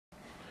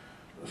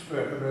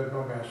стояха на едно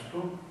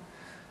място.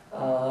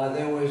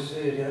 There was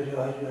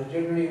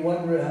generally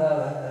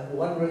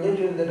one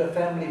religion that a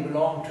family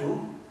belonged to.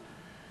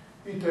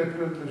 И те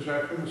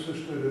принадлежаха на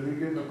същата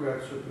религия, на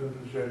която са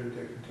принадлежали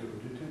техните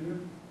родители.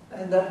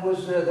 And that was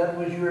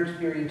your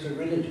experience of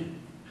religion.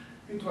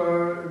 И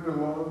това е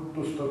било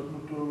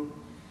достъпното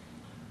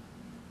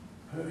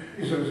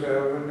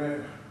изразяване,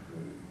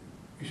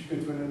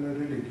 изпитване на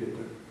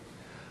религията.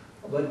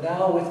 But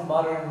now with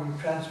modern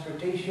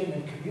transportation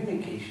and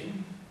communication,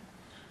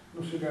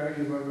 Но сега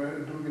имаме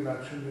други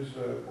начини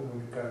за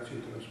комуникация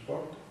и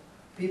транспорт.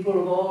 people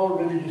of all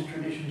religious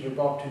traditions are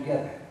brought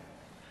together.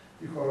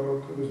 И хора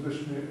от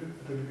различни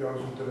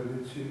религиозни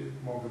традиции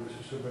могат да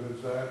се съберат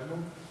заедно.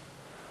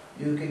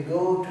 You can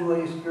go to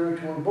a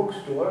spiritual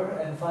bookstore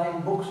and find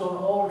books on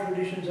all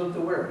traditions of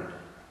the world.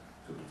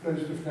 Като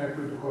влезете в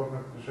някоя духовна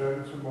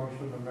книжарница, може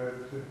да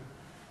намерите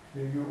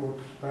книги от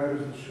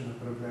най-различни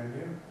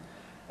направления.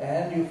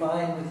 And you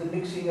find with the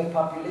mixing of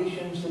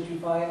populations that you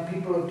find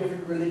people of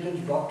different religions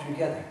brought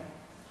together.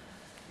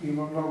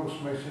 Има много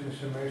смесени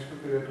семейства,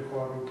 където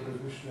хора от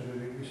различни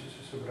религии са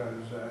се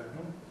събрали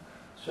заедно.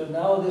 So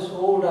now this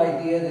old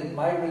idea that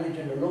my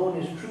religion alone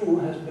is true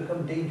has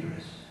become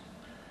dangerous.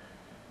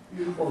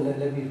 Oh,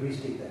 let me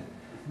restate that.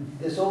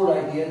 This old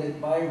idea that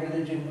my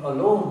religion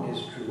alone is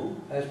true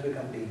has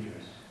become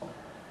dangerous.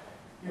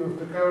 И в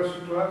такава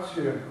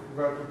ситуация,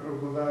 когато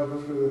преобладава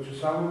възгледа, че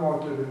само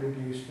моята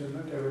религия е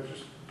истина, тя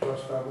вече това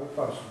става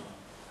опасно.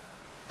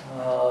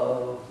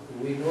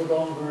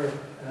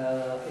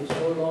 It's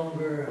no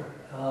longer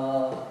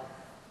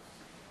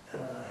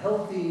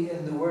healthy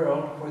in the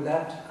world for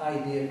that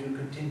idea to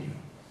continue.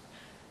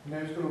 Не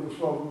е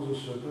здравословно за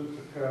света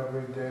такава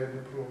идея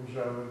да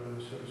продължава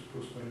да се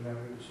разпространява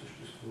и да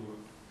съществува.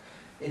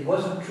 It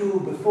wasn't true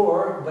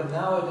before, but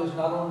now it is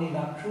not only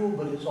not true,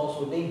 but it's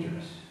also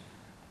dangerous.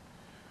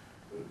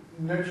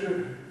 Не,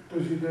 че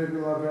тази идея е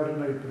била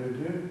вярна и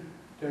преди,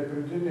 тя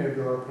преди не е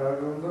била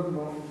правилна,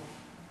 но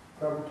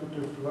работата е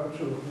в това,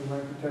 че в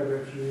момента тя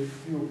вече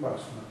е и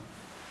опасна.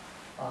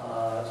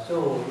 So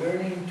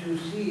learning to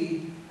see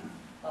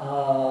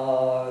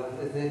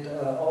that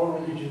all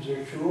religions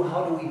are true,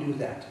 how do we do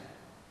that?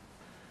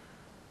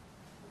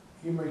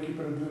 Имайки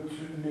предвид,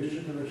 ние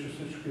считаме, че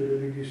всички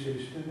религии са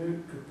истини,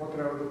 какво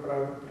трябва да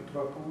правим при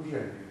това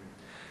положение?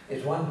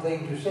 It's one thing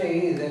to say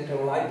that,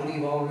 well, I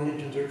believe all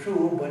religions are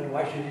true, but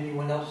why should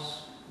anyone else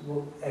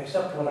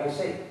accept what I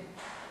say?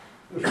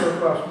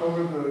 Защото аз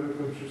мога да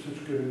викам, че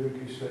всички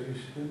религии са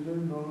истини,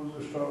 но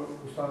защо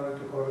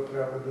останалите хора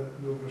трябва да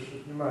не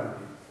обръщат внимание?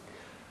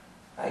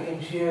 I can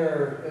share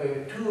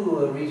two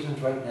reasons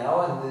right now,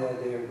 and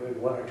there are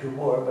one or two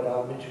more, but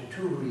I'll mention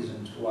two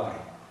reasons why.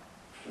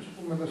 Ще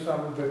спомена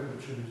само две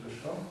причини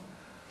защо.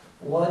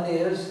 One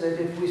is that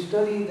if we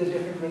study the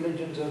different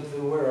religions of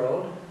the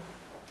world,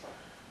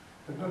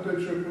 едното е,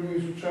 че ако ние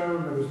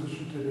изучаваме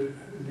различните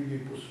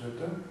религии по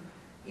света,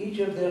 each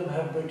of them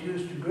have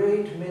produced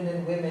great men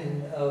and women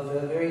of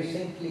a very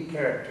saintly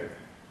character.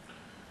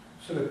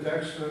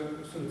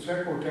 Сред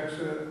всяка от тях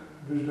се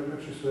виждаме,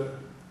 че са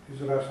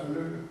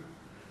израснали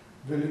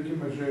велики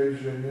мъже и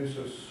жени с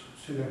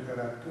силен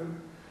характер.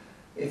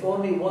 If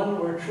only one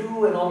were true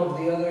and all of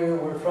the other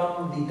were from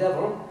the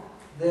devil,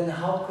 then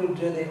how could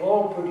they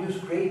all produce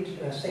great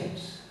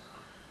saints?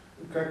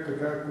 Как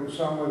така, ако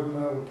само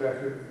една от тях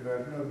е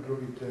верна, а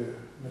другите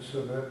не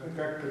са верни,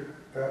 как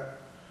така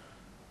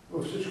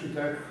във всички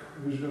тях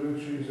виждаме,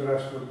 че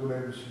израстват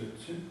големи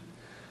светци.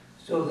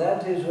 So that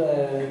is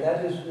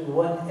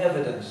one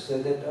evidence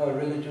that our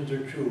religions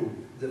are true,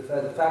 the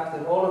fact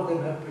that all of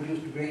them have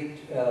produced great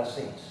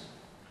saints.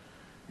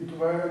 И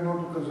това е едно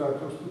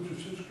доказателство, че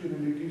всички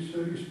религии са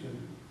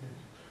истини.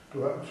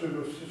 Това, че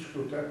във всички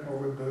от тях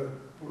могат да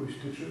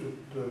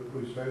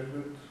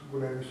произвеждат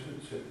големи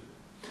светци.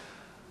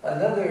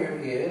 Another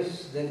is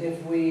that if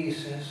we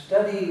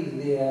study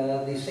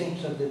the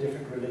saints of the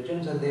different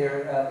religions and their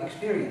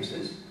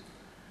experiences,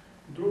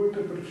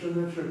 другата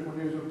причина е, че ако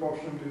ние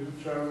започнем да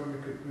изучаваме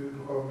какви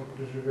духовни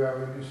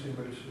преживявания са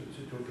имали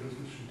светците от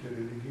различните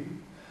религии,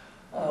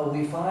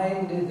 we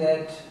find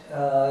that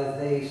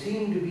they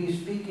seem to be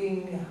speaking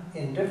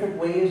in different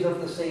ways of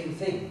the same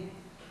thing.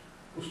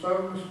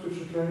 Оставаме с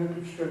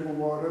впечатлението, че те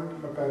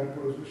говорят, макар и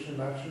по различни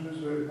начини,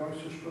 за едно и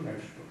също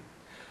нещо.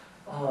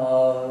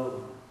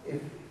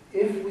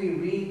 If we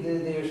read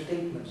their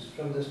statements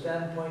from the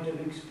standpoint of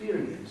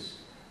experience,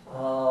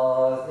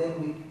 then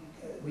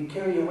we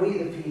carry away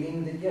the feeling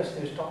that yes,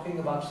 they're talking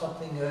about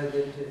something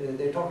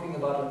they're talking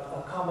about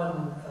a common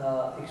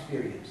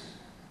experience.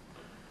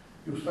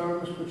 И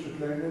оставаме с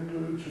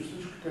впечатлението, че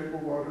всички те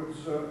говорят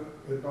за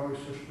едно и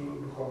също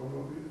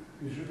духовно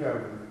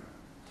изживяване.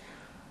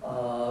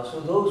 So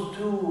those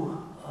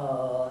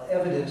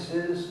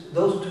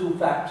two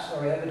facts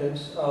are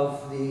evidence of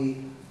the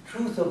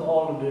truth of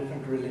all the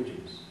different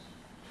religions.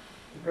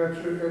 Така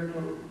че ето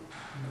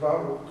два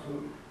от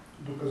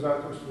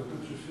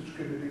доказателствата, че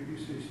всички религии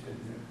са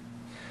истинни.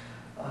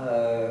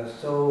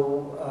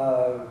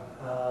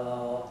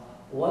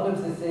 One of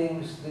the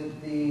things that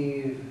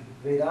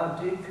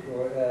Vedantic,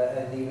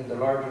 and even the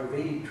larger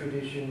Vedic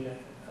tradition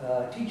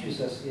teaches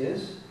us is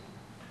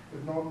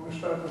едно от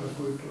нещата, на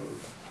които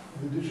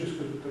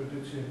ведическата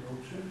традиция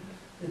научи,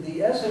 the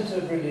essence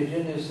of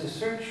religion is the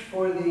search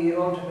for the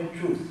ultimate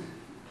truth.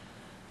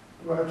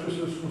 Това е, че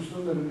същността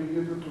на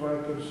религията, това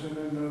е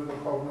търсене на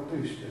върховната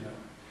истина.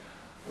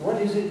 What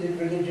is it that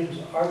religions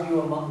argue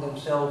among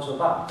themselves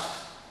about?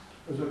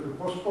 За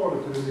какво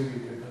спорят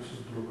религиите една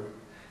с друга?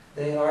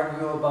 They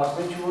argue about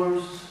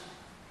rituals.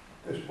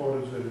 Те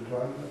спорят за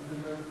ритуали,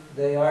 например.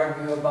 They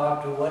argue about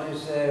what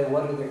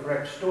are the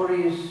correct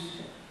stories.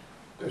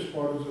 Те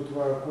спорят за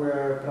това,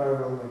 коя е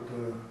правилната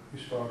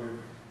история.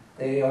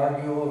 They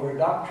argue over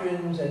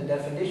doctrines and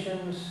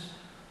definitions.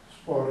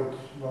 Спорят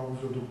много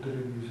за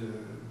доктрини и за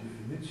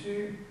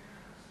дефиниции.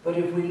 But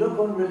if we look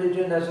on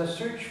religion as a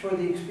search for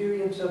the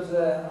experience of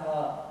the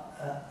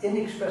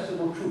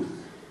inexpressible truth,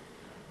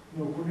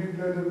 Но ако ние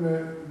гледаме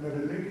на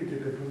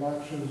религиите като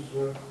начин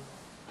за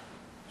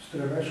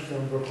стремеж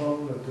към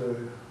върховната,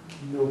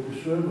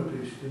 неописуемата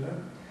истина,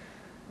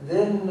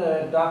 then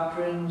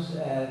doctrines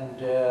and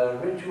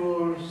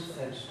rituals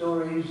and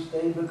stories,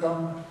 they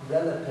become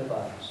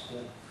relativized.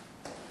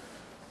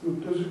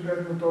 от тази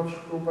гледна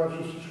точка обаче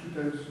всички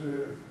тези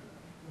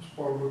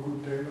спорове,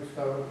 които те имат,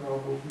 стават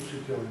много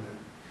относителни.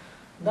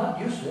 Not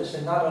useless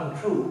and not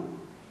untrue,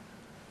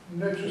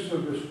 Не, че са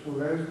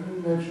безполезни,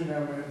 не, че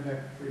няма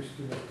някаква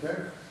истина в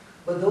тях,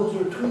 but those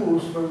are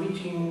tools for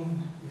reaching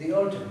the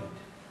ultimate.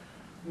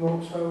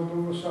 но става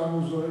дума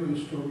само за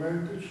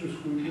инструменти, чрез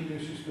които ние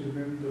си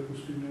стремим да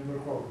постигнем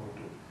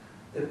върховното.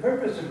 The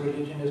purpose of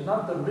religion is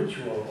not the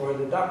ritual or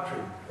the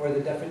doctrine or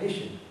the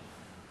definition.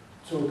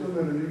 Целта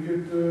на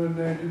религията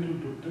не е нито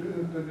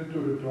доктрината,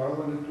 нито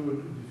ритуала, нито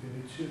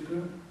дефиницията.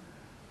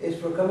 It's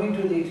for coming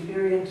to the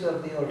experience of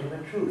the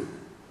ultimate truth.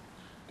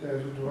 Тя е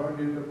за това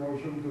ние да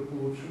можем да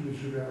получим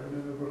изживяване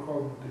на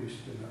върховната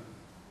истина.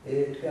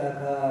 It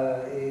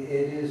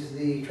is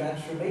the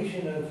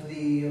transformation of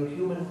the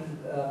human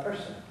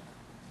person.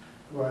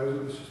 Това е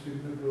за да се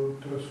стигне до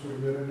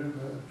трансформиране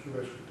на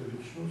човешката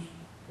личност.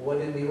 What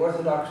in the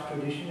Orthodox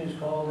tradition is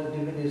called a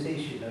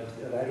divinization of,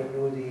 I don't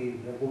know the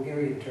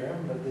Bulgarian term,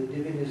 but the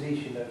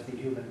divinization of the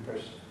human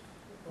person.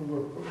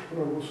 В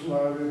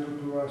православието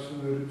това се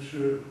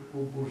нарича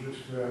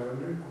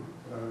обожествяване,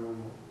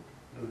 правилно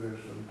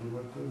превеждам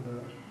думата, на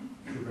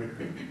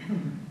човека.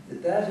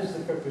 That is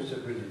the purpose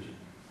of religion.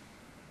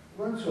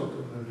 Това е целта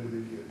на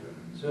религията.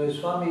 So as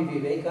Swami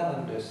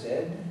Vivekananda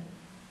said,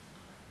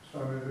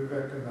 Swami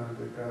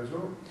Vivekananda е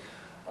казал,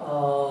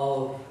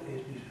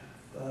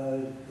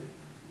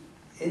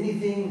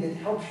 anything that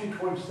helps you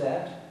towards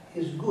that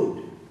is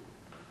good.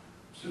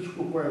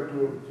 всичко, което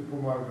ти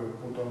помага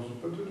по този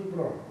път е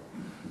добро.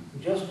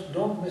 Just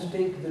don't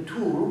mistake the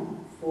tool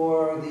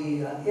for the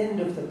end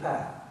of the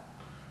path.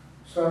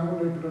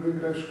 Само не прави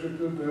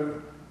грешката да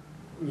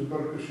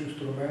сбъркаш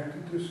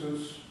инструментите с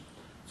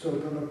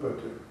целта на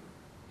пътя.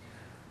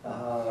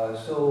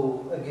 So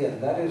again,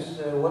 that is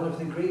one of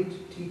the great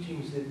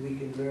teachings that we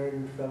can learn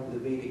from the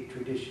Vedic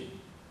tradition.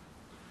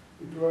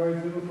 И това е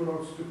един от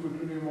уроците,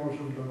 които ние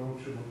можем да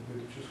научим от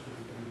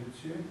ведическата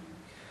традиция.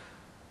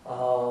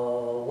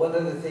 One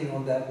other thing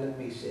on that, let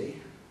me say.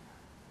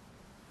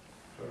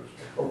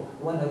 Oh,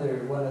 one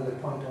other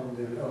point on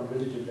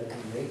religion let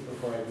me make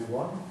before I move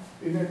on.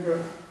 И нека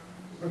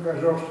да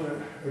кажа още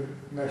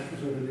нещо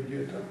за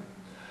религията.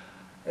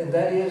 And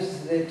that is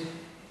that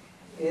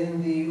in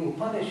the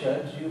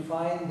Upanishads you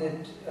find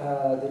that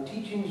the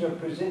teachings are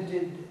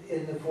presented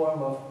in the form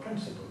of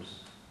principles.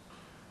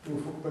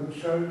 В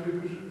Упанишадите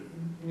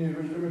ние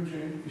виждаме,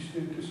 че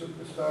истините са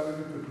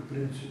представени като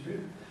принципи.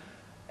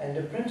 And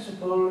a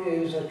principle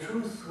is a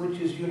truth which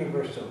is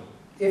universal.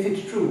 If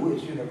it's true,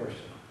 it's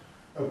universal.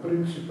 А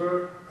принципа,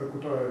 ако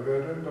той е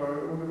верен, той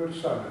е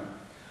универсален.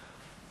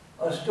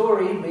 A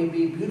story may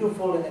be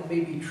beautiful and it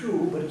may be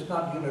true, but it's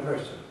not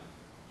universal.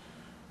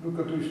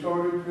 Докато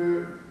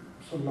историите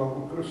са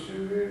много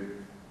красиви,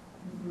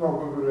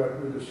 много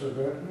вероятно да са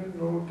верни,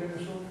 но те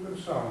не са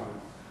универсални.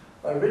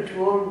 A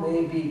ritual may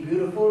be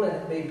beautiful and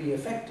it may be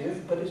effective,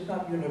 but it's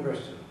not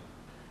universal.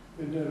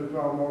 Един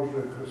ритуал може да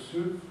е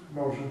красив,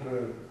 може да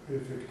е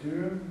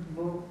ефективен,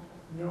 но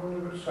не е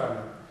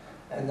универсален.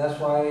 And that's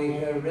why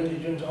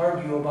religions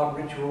argue about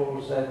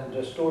rituals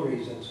and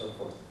stories and so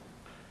forth.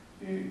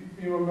 И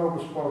има много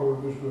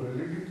спорове между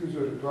религиите за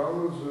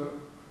ритуала, за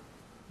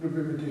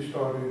любимите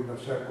истории на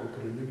всяка от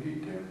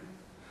религиите.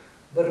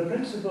 But a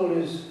principle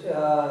is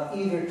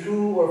either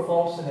true or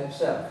false in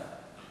itself.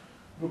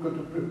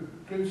 Докато при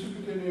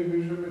принципите ние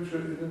виждаме, че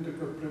един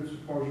такъв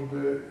принцип може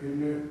да е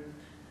или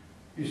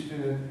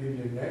истинен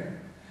или не,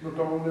 но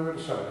той е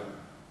универсален.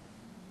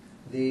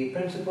 The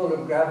principle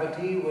of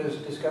gravity was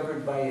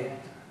discovered by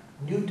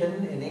Newton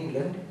in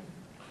England.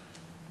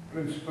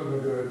 Принципът на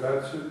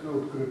гравитацията е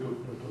открит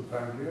от Нютон в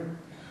Англия.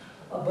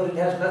 But it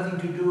has nothing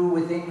to do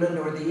with England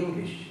or the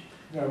English.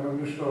 Няма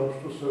нищо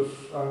общо с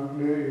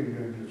Англия или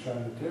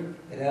англичаните.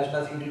 It has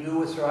nothing to do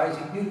with Sir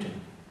Isaac Newton.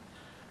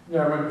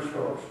 Няма нищо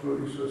общо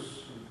и с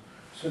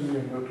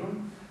самия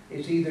Нютон.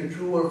 It's either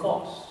true or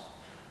false.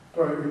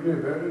 Той или е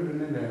верен,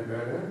 или не е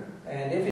верен. And if